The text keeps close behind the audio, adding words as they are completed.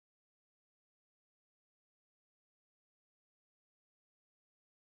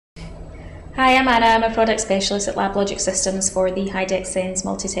Hi, I'm Anna. I'm a product specialist at LabLogic Systems for the Hidex Sense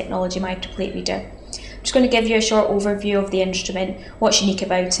multi-technology microplate reader. I'm just going to give you a short overview of the instrument, what's unique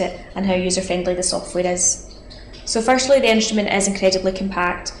about it, and how user-friendly the software is. So firstly, the instrument is incredibly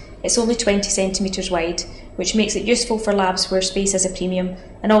compact. It's only 20 centimetres wide, which makes it useful for labs where space is a premium,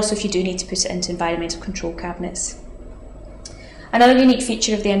 and also if you do need to put it into environmental control cabinets. Another unique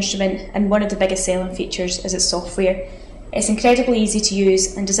feature of the instrument, and one of the biggest selling features, is its software. It's incredibly easy to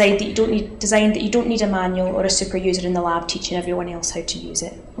use and designed that you don't need a manual or a super user in the lab teaching everyone else how to use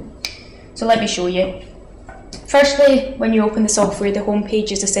it. So let me show you. Firstly, when you open the software, the home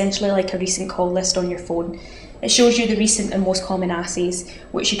page is essentially like a recent call list on your phone. It shows you the recent and most common assays,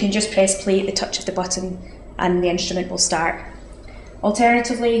 which you can just press play at the touch of the button and the instrument will start.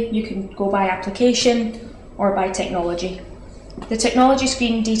 Alternatively, you can go by application or by technology. The technology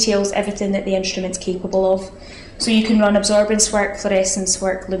screen details everything that the instrument's capable of. So you can run absorbance work, fluorescence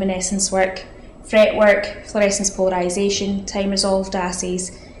work, luminescence work, fret work, fluorescence polarisation, time-resolved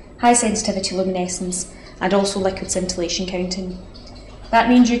assays, high-sensitivity luminescence, and also liquid scintillation counting. That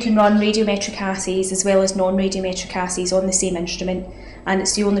means you can run radiometric assays as well as non-radiometric assays on the same instrument, and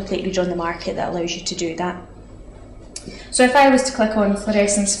it's the only plate reader on the market that allows you to do that. So if I was to click on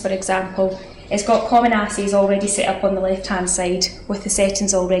fluorescence, for example, it's got common assays already set up on the left-hand side with the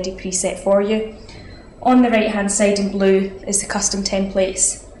settings already preset for you. On the right-hand side in blue is the custom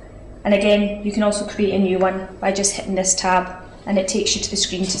templates, and again you can also create a new one by just hitting this tab, and it takes you to the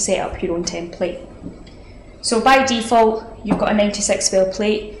screen to set up your own template. So by default you've got a 96 well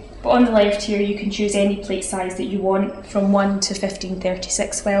plate, but on the left here you can choose any plate size that you want from 1 to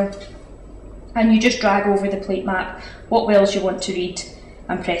 1536 well, and you just drag over the plate map what wells you want to read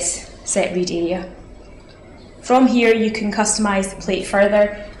and press set read area. From here you can customise the plate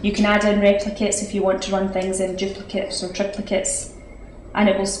further. You can add in replicates if you want to run things in duplicates or triplicates, and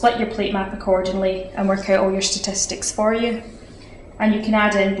it will split your plate map accordingly and work out all your statistics for you. And you can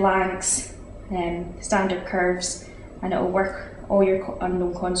add in blanks, standard curves, and it will work all your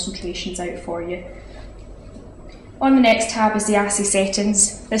unknown concentrations out for you. On the next tab is the assay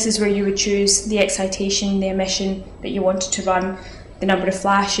settings. This is where you would choose the excitation, the emission that you wanted to run, the number of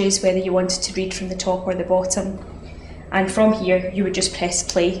flashes, whether you wanted to read from the top or the bottom, and from here you would just press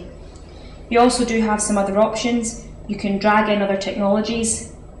play. You also do have some other options. You can drag in other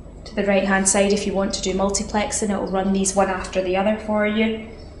technologies to the right hand side if you want to do multiplexing. It will run these one after the other for you.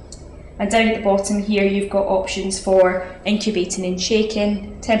 And down at the bottom here you've got options for incubating and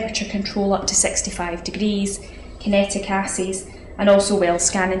shaking, temperature control up to 65 degrees, kinetic assays, and also well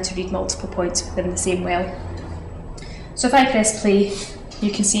scanning to read multiple points within the same well. So if I press play,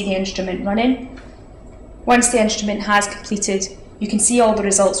 you can see the instrument running. Once the instrument has completed, you can see all the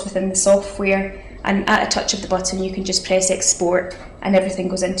results within the software, and at a touch of the button you can just press export and everything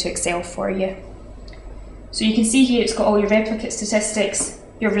goes into Excel for you. So you can see here it's got all your replicate statistics,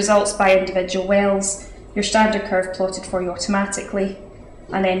 your results by individual wells, your standard curve plotted for you automatically,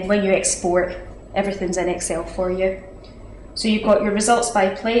 and then when you export, everything's in Excel for you. So you've got your results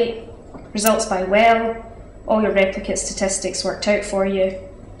by plate, results by well, all your replicate statistics worked out for you,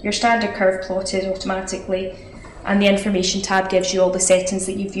 your standard curve plotted automatically, and the information tab gives you all the settings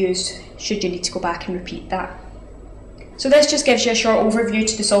that you've used should you need to go back and repeat that. So this just gives you a short overview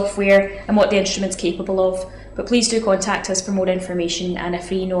to the software and what the instrument's capable of, but please do contact us for more information and a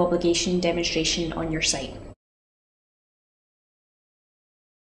free no obligation demonstration on your site.